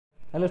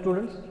Hello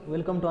students,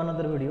 welcome to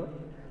another video.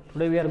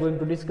 Today we are going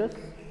to discuss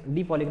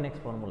d Polignac's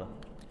formula.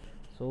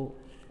 So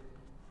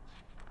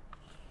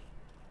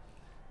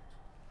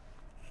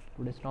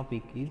today's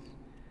topic is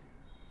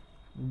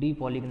d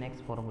Polignac's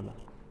formula.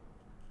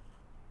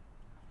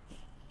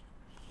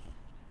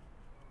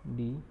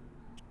 D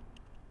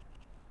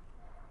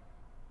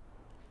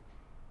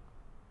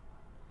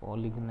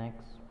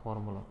Polignac's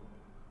formula.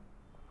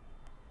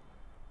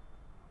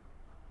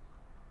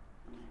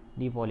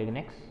 D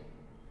Polignac's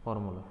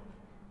formula.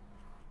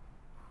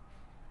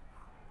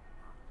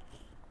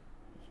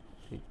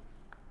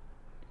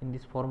 In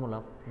this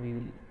formula we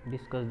will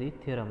discuss the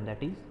theorem,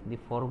 that is the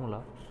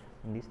formula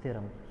in this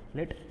theorem.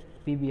 Let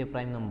P be a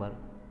prime number.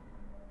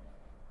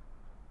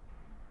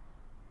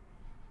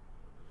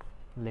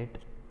 Let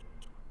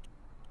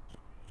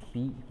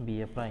P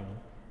be a prime,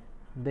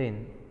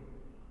 then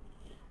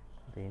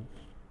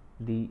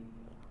the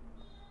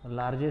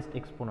largest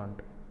exponent,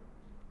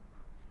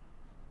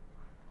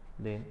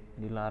 then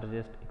the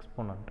largest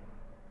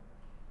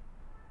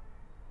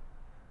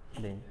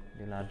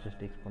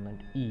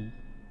exponent E,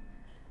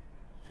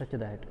 such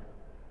that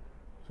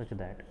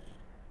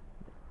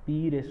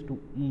P raised to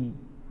E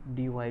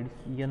divides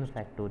n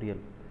factorial.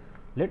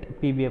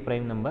 Let P be a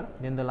prime number,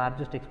 then the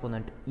largest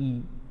exponent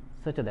E,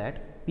 such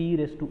that P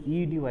raised to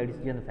E divides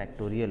n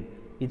factorial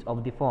is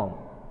of the form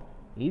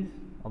E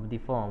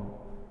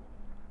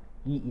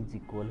is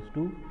equals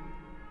to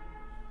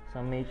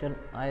summation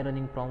I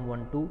running from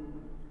 1 to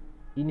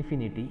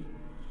infinity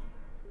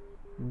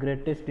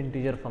greatest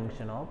integer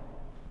function of,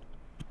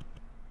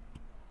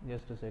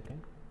 just a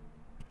second,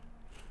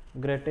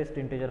 greatest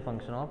integer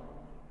function of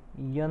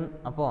n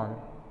upon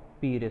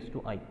p raised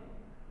to I.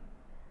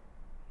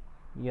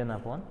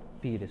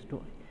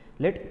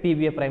 Let P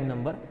be a prime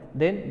number,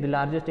 then the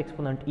largest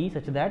exponent E,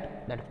 such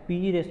that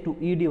P raised to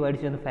E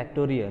divides n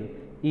factorial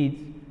is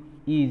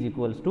E is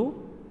equals to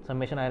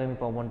summation I running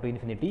from 1 to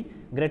infinity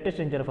greatest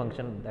integer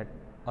function, that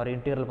or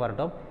integral part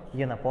of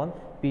n upon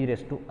p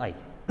raised to I.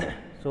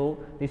 So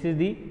this is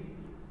the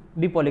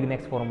d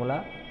Polignac's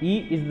formula.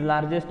 E is the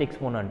largest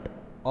exponent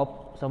of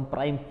some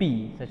prime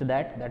p, such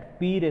that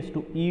p raised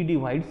to E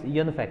divides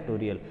n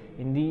factorial.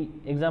 In the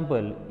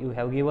example you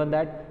have given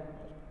that,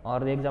 or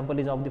the example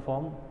is of the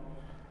form,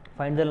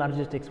 find the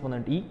largest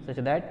exponent E, such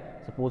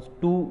that suppose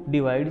 2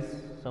 divides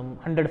some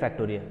 100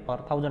 factorial or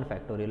 1000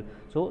 factorial.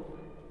 So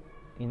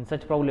in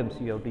such problems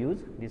you have to use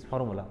this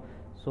formula.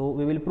 So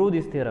we will prove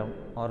this theorem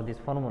or this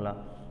formula.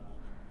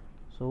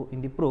 So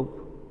in the proof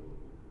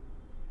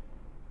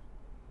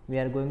we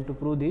are going to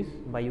prove this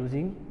by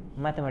using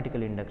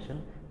mathematical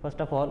induction. First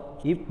of all,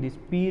 if this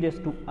p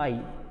raised to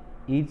I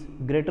is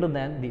greater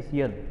than this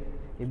n,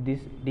 if this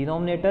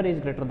denominator is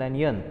greater than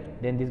n,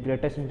 then this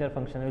greatest integer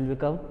function will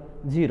become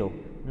 0.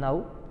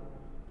 Now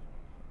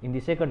in the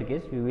second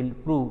case we will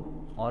prove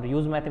or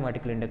use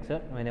mathematical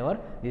induction whenever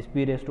this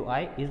p raised to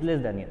I is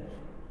less than n.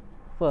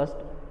 First,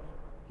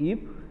 if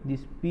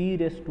this p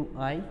raised to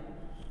I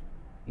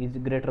is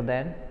greater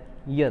than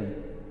n,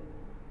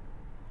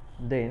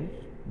 then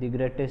the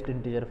greatest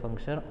integer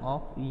function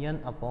of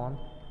n upon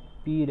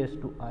p raised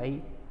to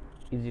I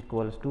is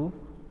equals to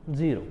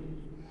 0.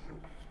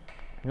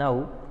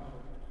 Now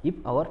if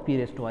our p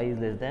raised to I is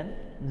less than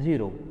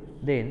 0,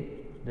 then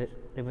the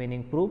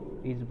remaining proof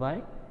is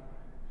by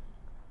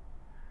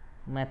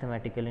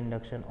mathematical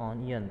induction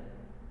on n.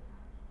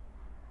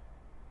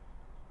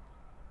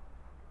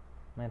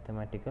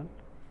 Mathematical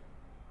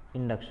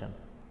induction.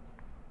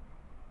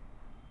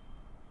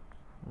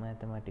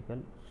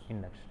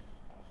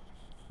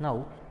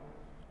 Now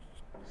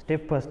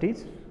step first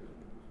is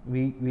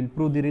we will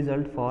prove the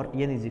result for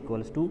n is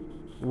equals to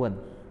 1.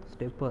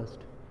 Step first,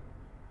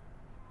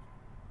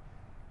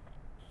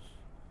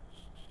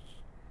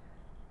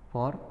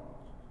 for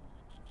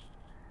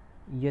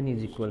n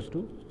is equals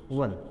to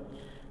 1.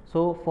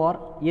 So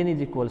for n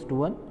is equals to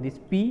 1, this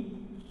p,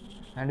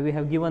 and we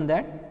have given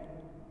that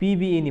p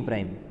be any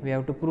prime. We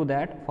have to prove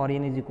that for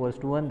n is equals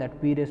to 1,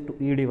 that p raised to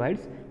E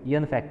divides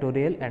n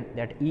factorial, and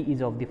that E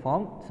is of the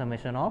form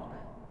summation of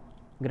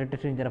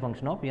greatest integer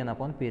function of n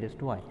upon p raised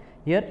to I.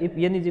 Here if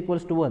n is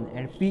equals to 1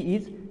 and p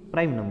is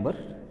prime number,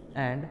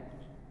 and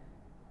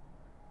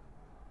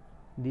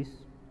this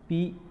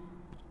p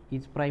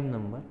is prime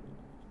number,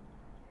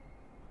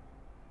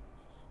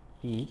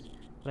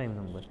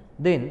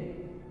 then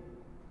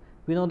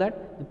we know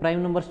that the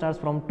prime number starts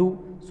from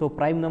 2. So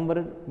prime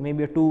number may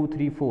be a 2,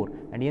 3, 4,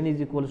 and n is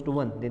equals to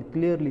 1, then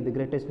clearly the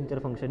greatest integer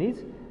function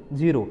is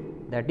 0,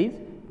 that is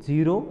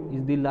 0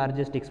 is the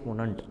largest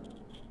exponent.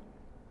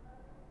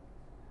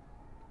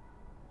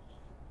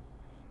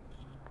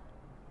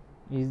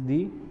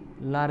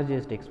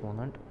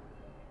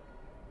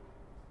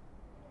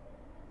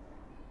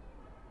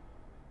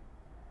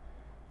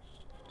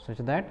 Such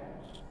that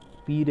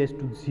p raised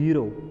to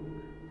 0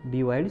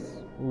 divides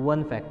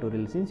 1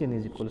 factorial, since n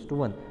is equals to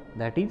 1,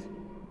 that is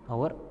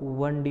our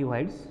 1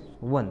 divides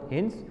 1.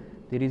 Hence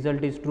the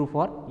result is true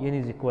for n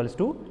is equals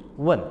to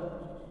 1,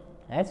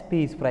 as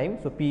p is prime.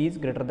 So p is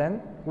greater than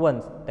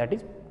 1, that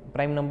is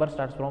prime number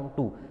starts from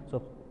 2.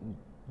 So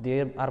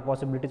There are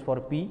possibilities for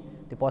p.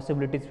 The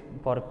possibilities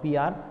for p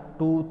are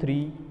 2,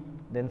 3,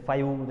 then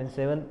 5, then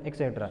 7,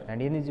 etc.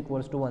 and n is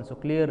equals to 1. So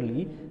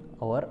clearly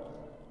our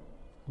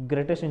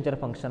greatest integer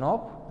function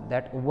of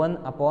that 1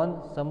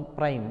 upon some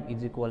prime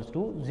is equals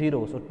to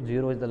 0. So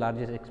 0 is the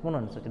largest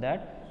exponent such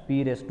that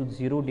p raised to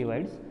 0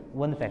 divides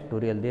 1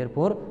 factorial.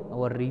 Therefore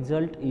our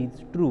result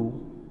is true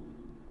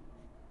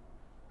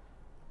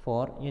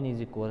for n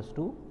is equals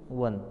to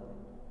 1.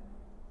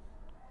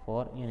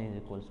 For n is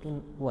equals to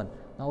 1.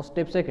 Now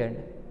step second,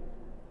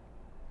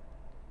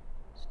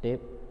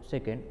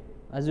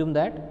 assume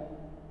that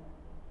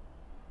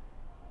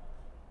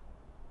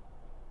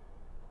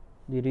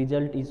the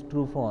result is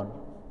true for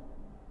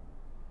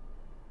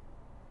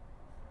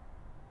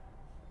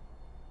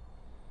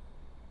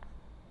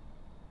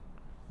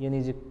n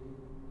is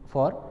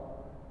for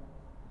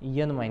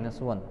n minus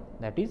 1,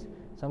 that is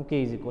some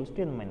k is equals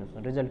to n minus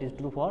 1. Result is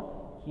true for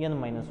n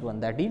minus 1,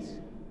 that is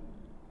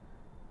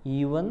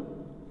E1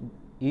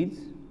 is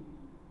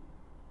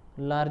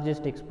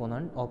largest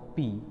exponent of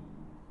p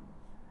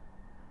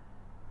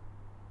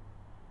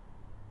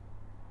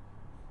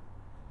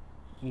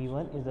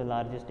E1 is the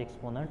largest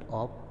exponent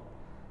of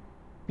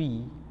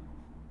p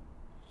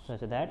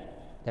such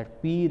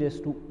that p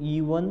raised to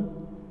E1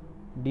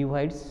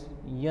 divides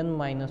n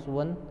minus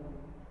 1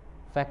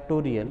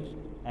 factorial,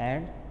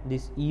 and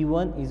this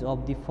E1 is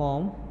of the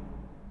form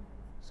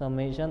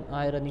summation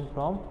I running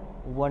from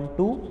 1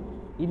 to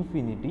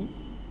infinity,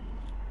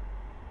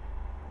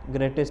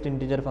 greatest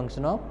integer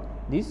function of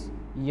this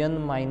n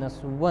minus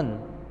 1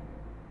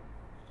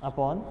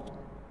 upon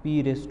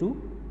p raised to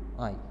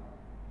I.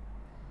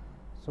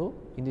 So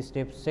in this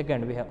step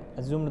second we have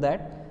assumed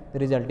that the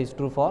result is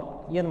true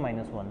for n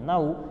minus 1.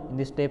 Now in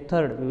this step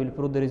third we will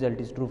prove the result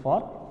is true for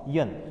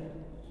n.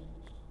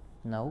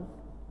 Now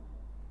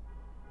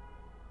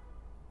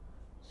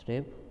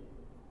step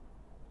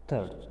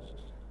third,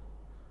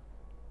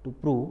 to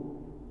prove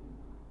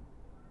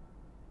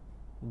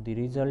the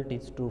result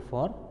is true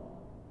for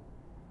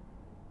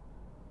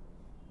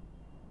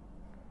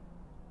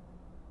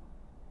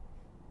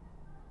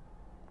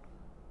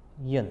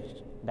n,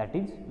 that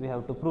is we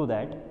have to prove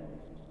that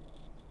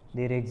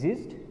there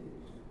exists,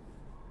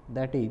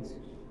 that is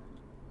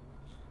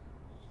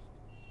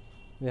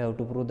we have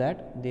to prove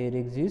that there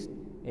exists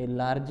a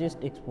largest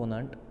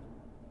exponent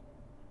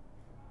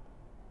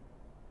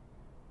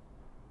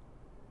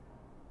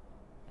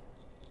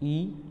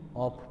E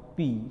of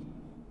p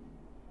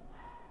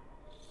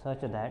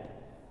such that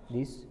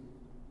this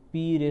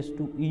p raised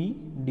to e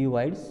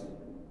divides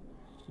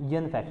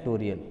n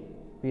factorial,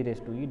 p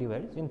raised to e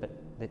divides n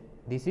factorial.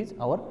 This is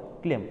our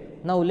claim.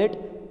 Now let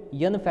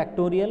n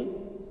factorial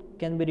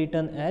can be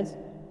written as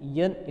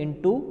n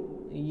into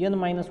n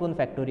minus 1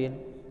 factorial,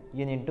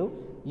 n into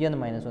n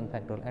minus 1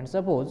 factorial, and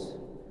suppose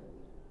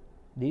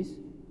this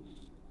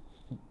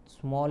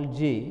small j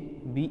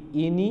be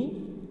any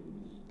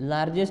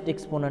largest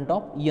exponent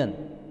of n,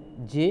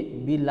 j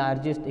be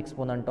largest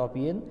exponent of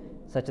n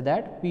such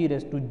that p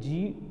raised to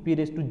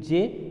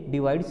j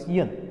divides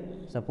n.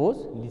 Suppose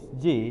this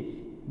j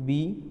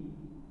be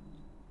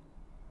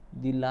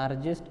the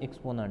largest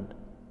exponent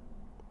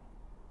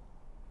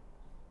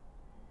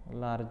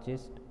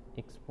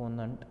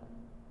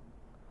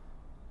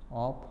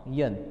of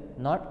n,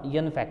 not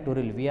n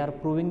factorial. We are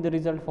proving the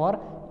result for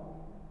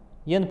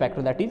n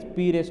factorial, that is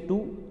p raised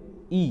to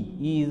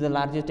e is the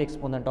largest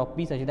exponent of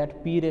p such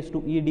that p raised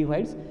to e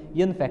divides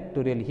n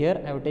factorial.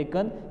 Here I have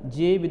taken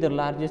j with the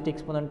largest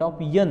exponent of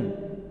n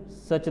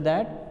such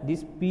that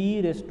this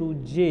p raised to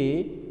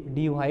j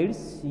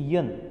divides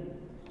n.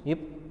 If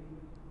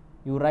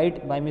you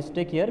write by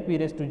mistake here p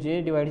raised to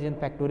j divides n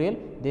factorial,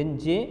 then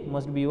j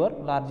must be your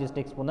largest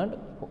exponent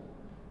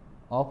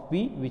of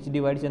p which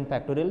divides n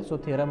factorial. So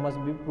theorem must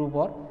be proved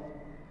for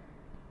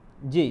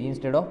j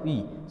instead of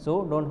e.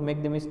 So don't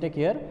make the mistake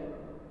here.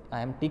 I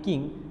am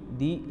taking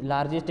the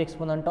largest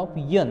exponent of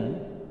n,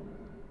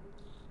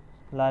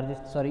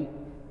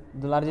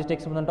 the largest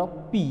exponent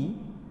of p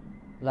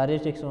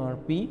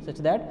such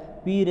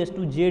that p raised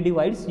to j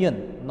divides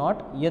n,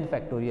 not n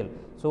factorial.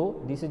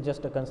 So this is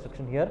just a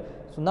construction here.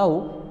 So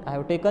now I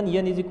have taken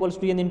n is equals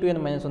to n into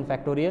n minus 1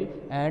 factorial,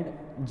 and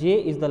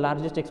j is the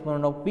largest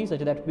exponent of p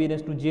such that p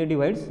raised to j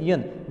divides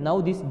n.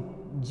 Now this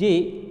j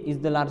is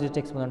the largest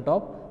exponent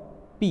of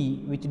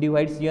p which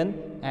divides n,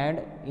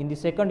 and in the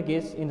second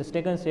case, in the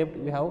second step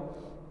we have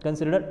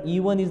considered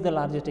E1 is the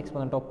largest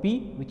exponent of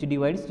p which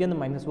divides n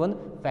minus 1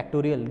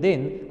 factorial.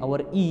 Then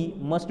our E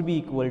must be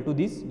equal to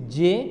this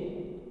j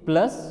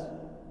plus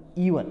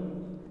E1.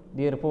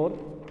 Therefore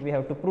we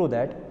have to prove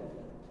that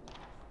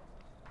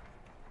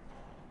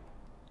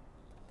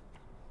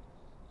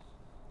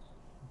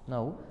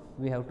now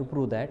we have to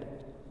prove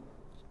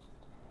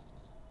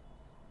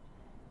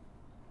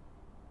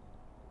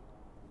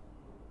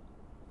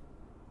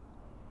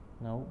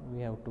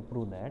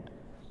that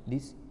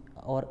this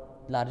our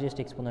largest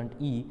exponent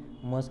E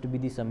must be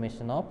the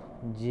summation of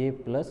j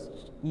plus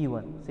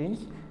E1.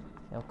 Since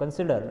now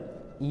consider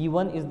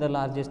E1 is the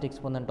largest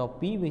exponent of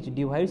p which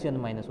divides n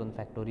minus 1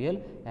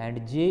 factorial,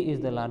 and j is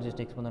the largest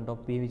exponent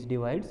of p which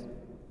divides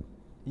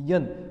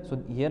n.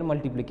 So, here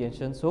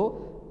multiplication.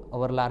 So,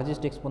 our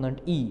largest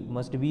exponent e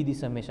must be the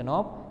summation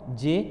of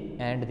j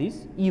and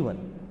this E1.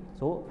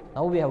 So,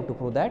 now we have to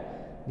prove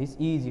that this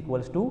e is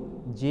equals to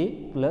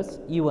j plus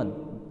E1,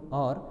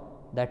 or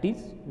that is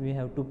we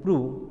have to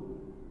prove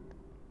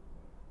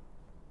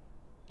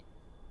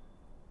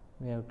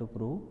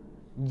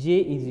j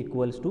is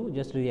equals to,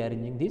 just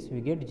rearranging this,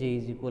 we get j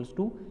is equals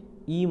to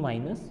e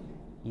minus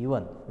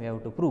E1. We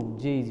have to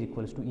prove j is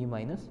equals to e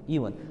minus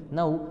E1.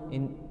 Now,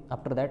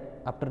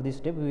 after this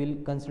step we will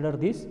consider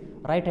this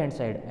right hand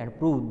side and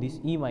prove this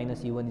e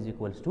minus E1 is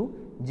equals to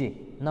j.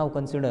 Now,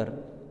 consider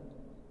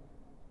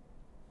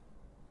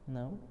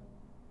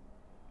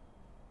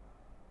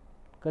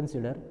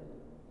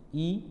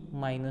e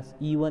minus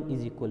E1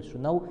 is equals to,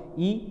 now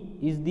e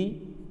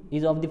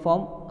is of the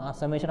form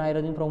summation I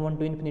running from 1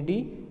 to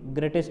infinity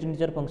greatest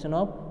integer function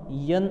of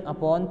n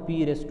upon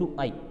p raised to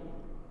I,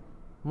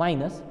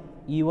 minus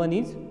E1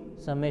 is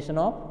summation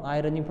of I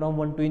running from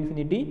 1 to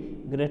infinity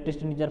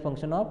greatest integer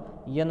function of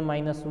n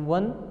minus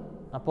 1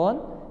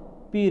 upon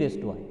p raised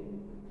to I.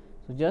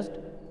 So, just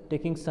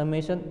taking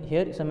summation,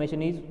 here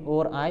summation is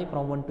over I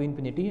from 1 to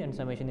infinity and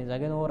summation is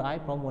again over I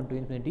from 1 to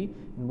infinity.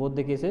 In both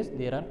the cases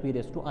there are p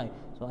raised to I.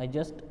 So, I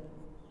just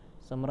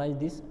summarize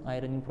this I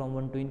running from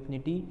 1 to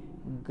infinity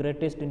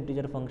greatest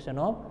integer function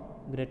of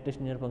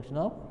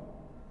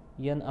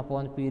n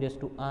upon p raised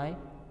to I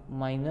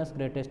minus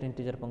greatest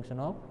integer function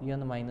of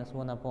n minus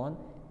 1 upon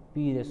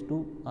p raised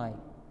to I.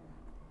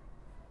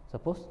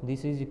 Suppose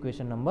this is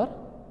equation number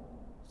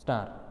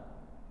star.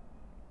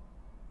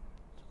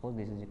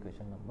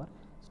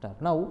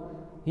 Now,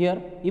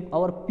 here if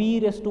our p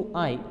raised to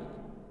I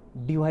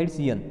divides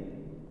n,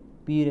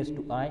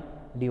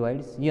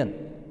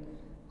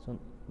 so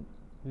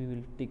we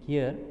will take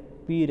here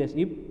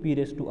if p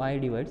raised to I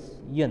divides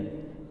n,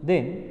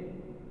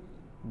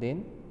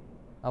 then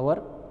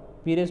our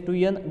p raised to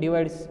n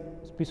divides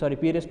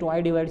p raised to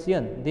I divides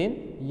n,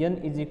 then n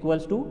is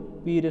equals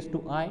to p raised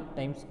to I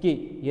times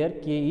k. Here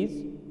k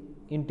is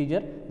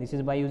integer. This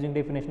is by using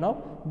definition of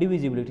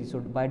divisibility. So,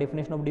 by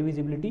definition of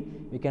divisibility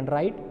we can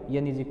write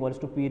n is equals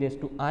to p raised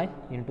to I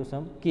into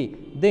some k.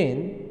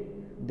 Then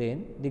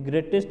the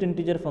greatest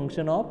integer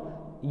function of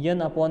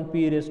n upon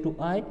p raised to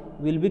I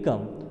will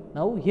become,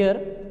 now here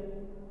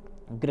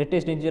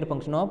greatest integer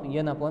function of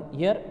n upon,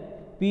 here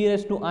p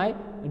raised to I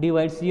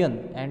divides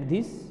n and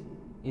this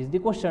is the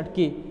quotient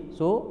k.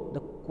 So, the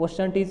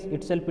quotient is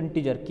itself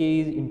integer,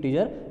 k is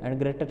integer, and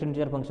greatest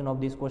integer function of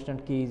this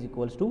quotient k is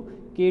equals to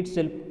k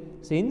itself.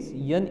 Since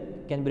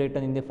n can be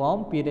written in the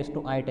form p raised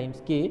to I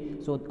times k,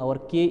 so our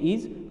k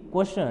is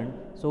quotient.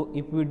 So,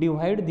 if we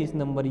divide this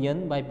number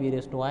n by p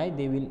raised to I,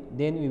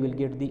 then we will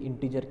get the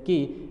integer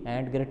k,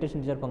 and greatest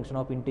integer function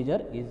of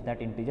integer is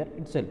that integer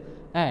itself,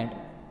 and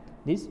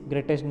this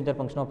greatest integer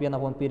function of n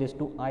upon p raised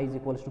to I is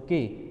equals to k,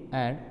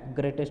 and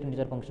greatest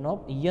integer function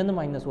of n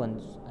minus 1.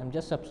 I am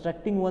just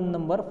subtracting one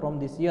number from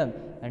this n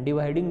and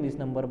dividing this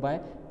number by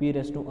p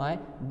raised to I,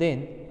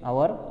 then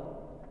our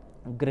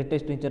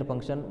greatest integer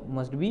function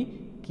must be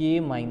k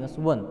minus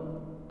 1.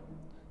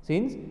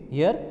 Since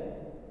here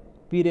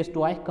p raised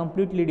to I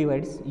completely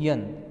divides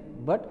n,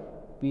 but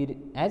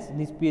as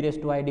this p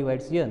raised to I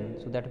divides n,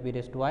 so that p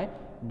raised to I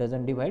does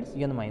not divides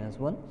n minus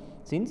 1,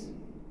 since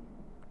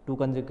two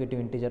consecutive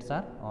integers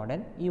are odd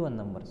and even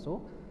numbers.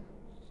 So,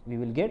 we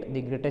will get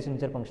the greatest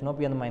integer function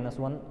of n minus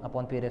 1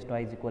 upon p raised to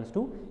I is equals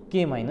to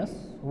k minus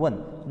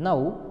 1. Now,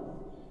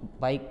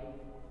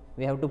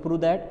 we have to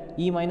prove that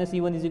e minus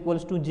E1 is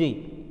equals to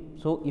j.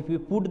 So, if we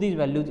put these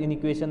values in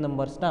equation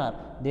number star,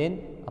 then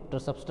after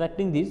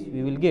subtracting this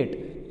we will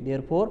get,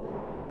 therefore,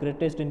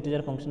 greatest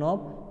integer function of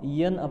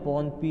n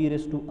upon p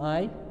raised to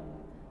I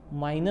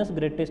minus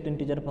greatest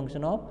integer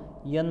function of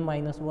n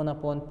minus 1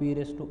 upon p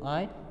raised to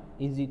I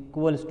is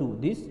equals to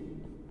this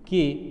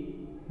k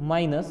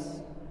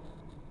minus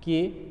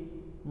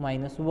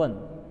 1,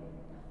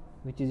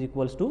 which is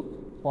equals to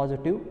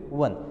positive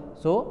 1.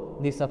 So,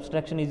 this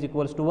subtraction is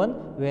equals to 1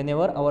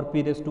 whenever our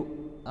p raised to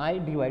I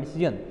divides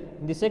n.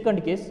 In the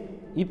second case,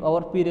 if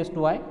our p raised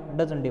to I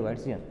does not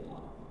divides n,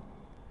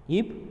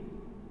 if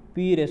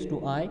p raised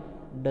to I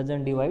does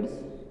not divides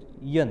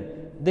n,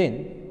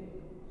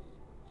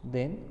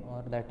 then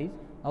or that is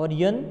our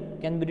n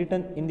can be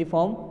written in the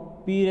form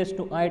p raised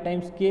to I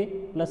times k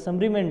plus some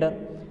remainder.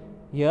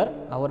 Here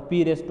our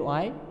p raised to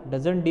I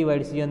does not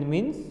divides n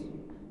means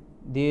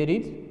there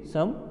is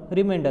some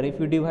remainder. If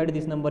you divide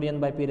this number n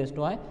by p raised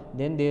to I,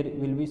 then there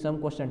will be some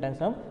quotient and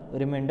some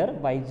remainder.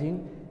 By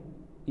using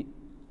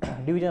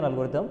division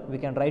algorithm, we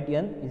can write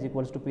n is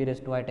equals to p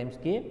raised to I times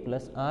k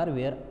plus r,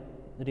 where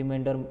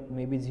remainder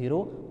may be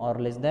 0 or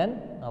less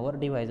than our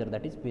divisor,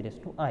 that is p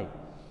raised to I.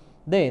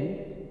 Then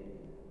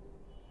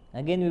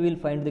again we will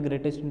find the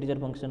greatest integer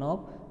function of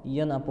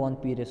n upon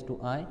p raised to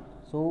I.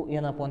 So,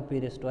 n upon p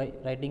raised to I,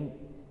 writing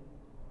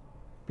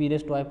p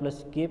raised to I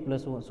plus k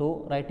plus 1.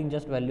 So, writing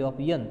just value of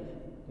n,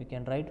 we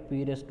can write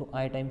p raised to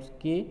I times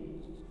k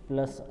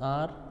plus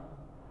r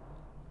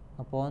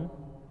upon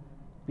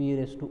p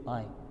raised to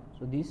I.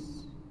 So this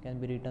can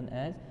be written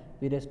as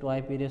p raised to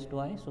I, p raised to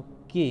I. So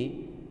k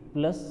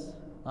plus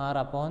r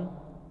upon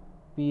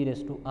p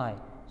raised to I.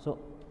 So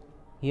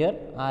here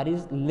r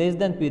is less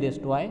than p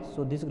raised to I.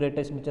 So this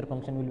greatest integer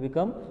function will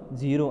become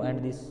 0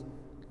 and this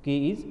k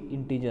is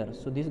integer.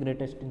 So this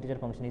greatest integer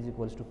function is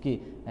equals to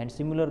k. And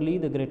similarly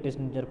the greatest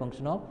integer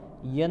function of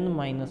n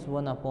minus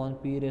 1 upon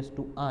p raised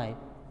to I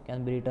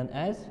can be written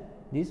as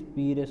this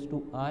p raised to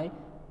I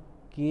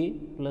k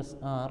plus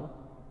r,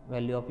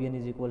 value of n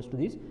is equals to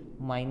this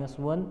minus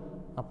 1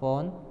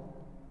 upon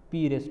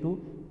p raised to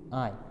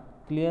I.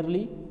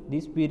 Clearly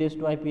this p raised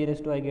to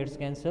I gets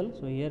cancelled.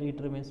 So here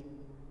it remains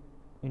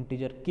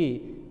integer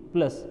k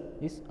plus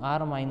this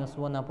r minus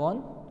 1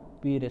 upon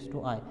p raised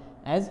to I.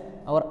 As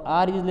our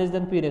r is less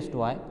than p raised to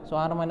I, so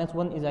r minus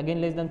 1 is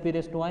again less than p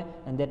raised to I,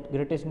 and that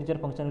greatest integer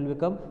function will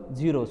become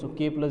 0. So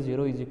k plus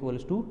 0 is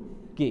equals to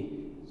k.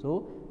 So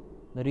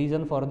the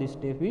reason for this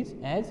step is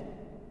as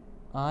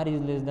r is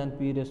less than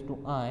p raised to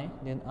I,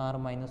 then r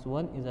minus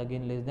 1 is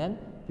again less than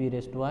p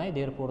raised to I.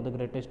 Therefore the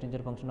greatest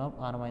integer function of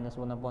r minus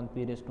 1 upon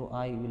p raised to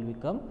I will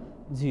become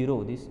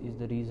 0. This is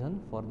the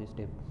reason for this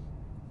step.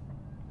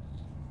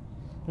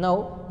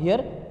 Now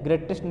here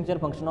greatest integer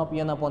function of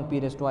n upon p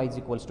raised to I is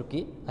equals to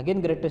k.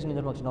 Again greatest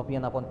integer function of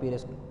n upon p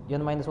raised to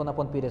n minus 1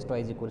 upon p raised to I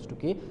is equals to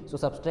k. So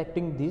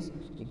subtracting this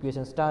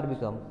equation star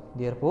become,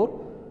 therefore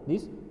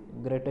this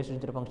greatest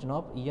integer function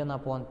of n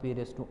upon p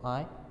raised to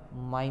I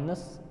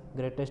minus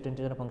greatest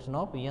integer function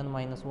of n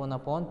minus 1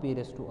 upon p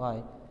raised to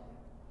I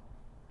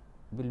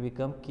will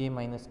become k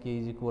minus k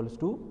is equals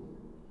to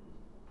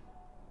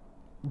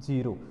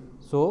 0.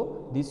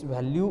 So this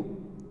value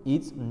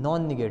is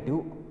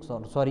non-negative,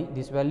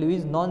 this value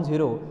is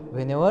non-zero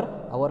whenever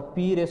our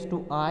p raised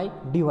to I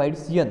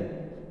divides n,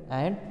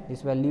 and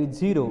this value is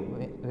 0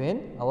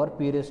 when our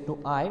p raised to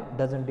I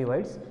doesn't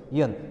divides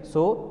n.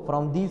 So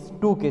from these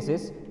two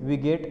cases we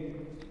get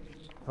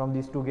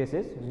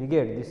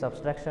the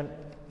subtraction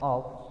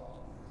of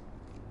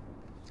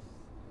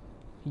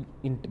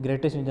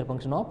greatest integer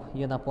function of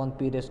n upon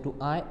p raised to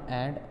I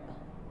and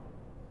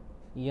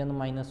n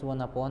minus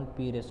 1 upon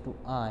p raised to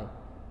I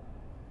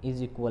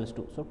is equals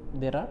to. So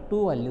there are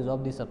two values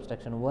of this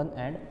subtraction, 1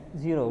 and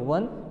 0.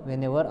 1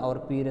 whenever our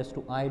p raised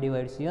to I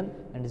divides n,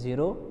 and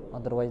 0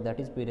 otherwise that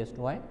is p raised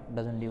to I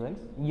doesn't divide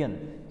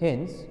n.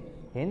 Hence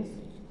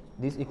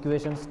this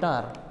equation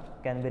star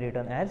can be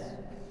written as,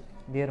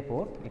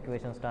 therefore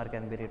equation star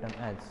can be written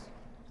as,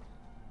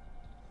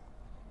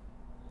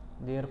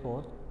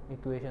 therefore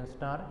equation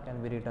star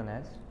can be written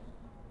as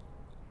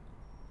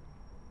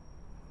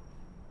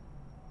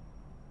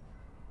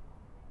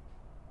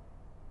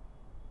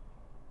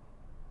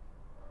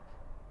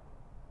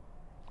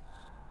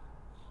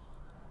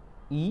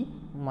E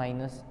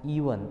minus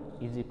E1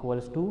 is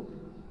equals to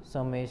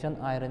summation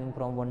I running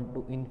from 1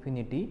 to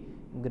infinity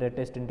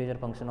greatest integer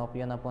function of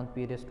n upon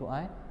p raised to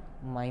I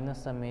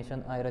minus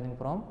summation I running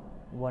from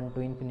 1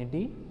 to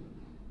infinity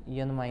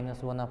n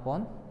minus 1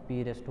 upon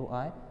p raised to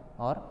I,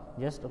 or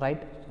just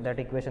write that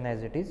equation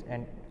as it is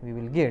and we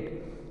will get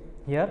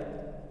here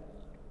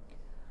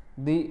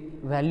the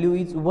value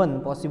is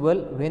 1 possible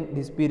when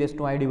this p raised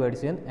to I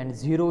divides n, and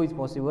 0 is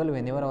possible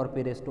whenever our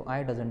p raised to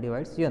I doesn't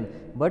divide n,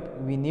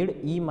 but we need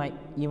E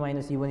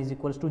minus E1 is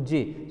equals to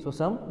j. So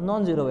some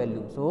non-zero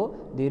value. So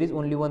there is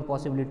only one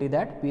possibility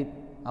that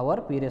our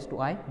p raised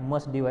to I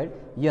must divide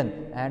n,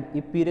 and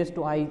if p raised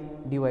to I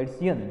divides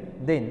n,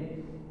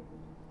 then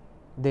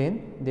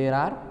there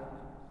are,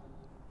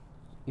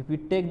 if we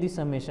take the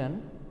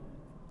summation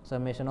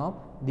of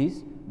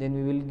this, then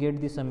we will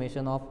get the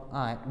summation of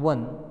I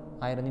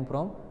running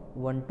from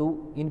 1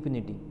 to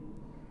infinity,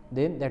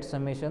 then that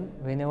summation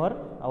whenever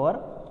our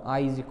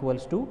I is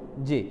equals to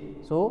j.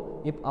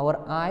 So if our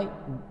I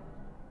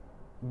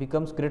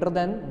becomes greater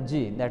than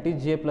j, that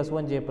is j plus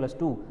 1, j plus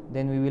 2,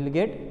 then we will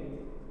get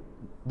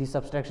the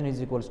subtraction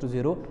is equals to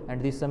 0,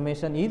 and this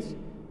summation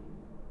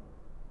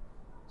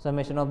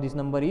of this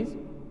number is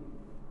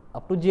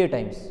up to j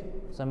times.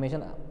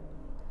 Summation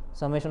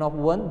of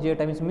 1 j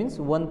times means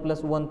 1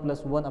 plus 1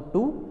 plus 1 up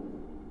to,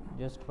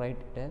 just write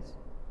it as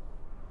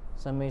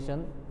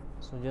summation.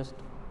 So just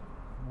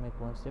make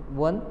one step,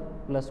 1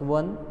 plus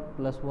 1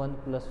 plus 1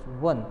 plus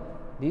 1,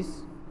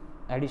 this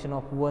addition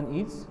of 1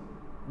 is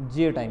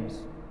j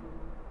times,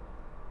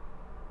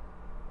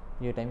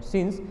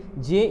 since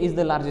j is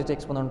the largest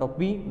exponent of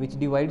p which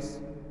divides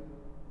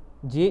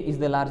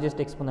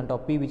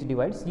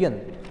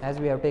n, as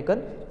we have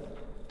taken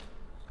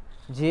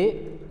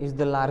j is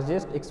the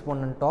largest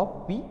exponent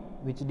of p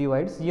which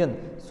divides n.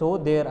 So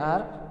there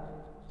are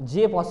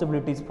j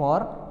possibilities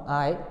for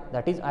I,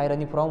 that is I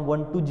running from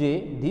 1 to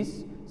j,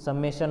 this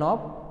summation of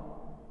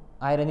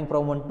I running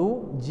from 1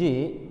 to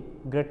j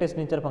greatest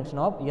integer function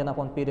of n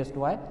upon p raised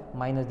to I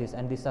minus this,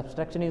 and this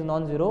subtraction is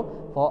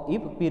non-zero for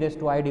if p raised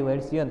to I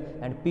divides n,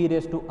 and p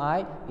raised to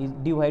I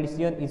divides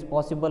n is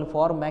possible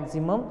for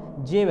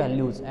maximum j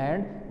values,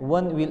 and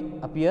 1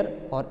 will appear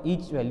for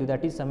each value,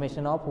 that is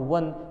summation of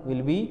 1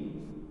 will be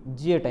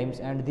j times,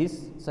 and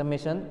this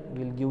summation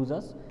will gives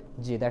us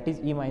j, that is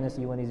E minus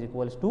E1 is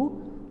equals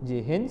to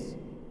j.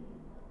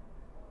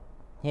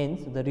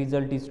 Hence the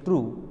result is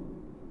true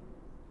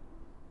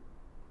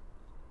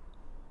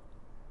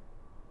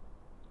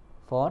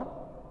for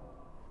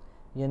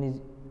n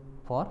is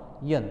for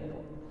n.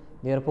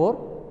 Therefore,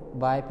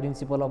 by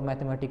principle of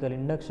mathematical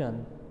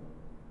induction,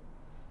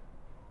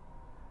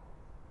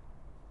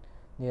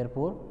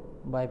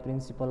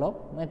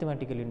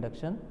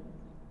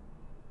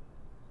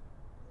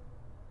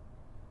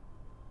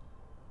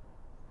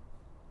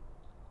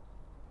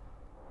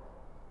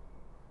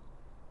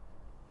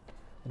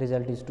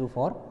 result is true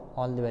for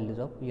all the values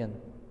of n.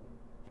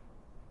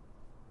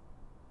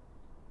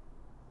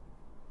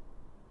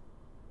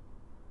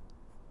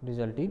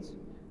 Result is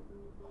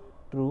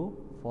true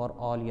for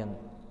all n.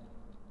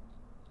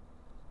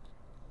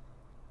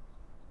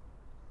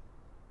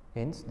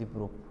 Hence the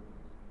proof.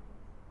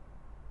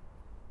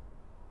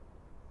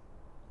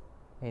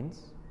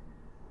 Hence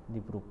the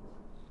proof.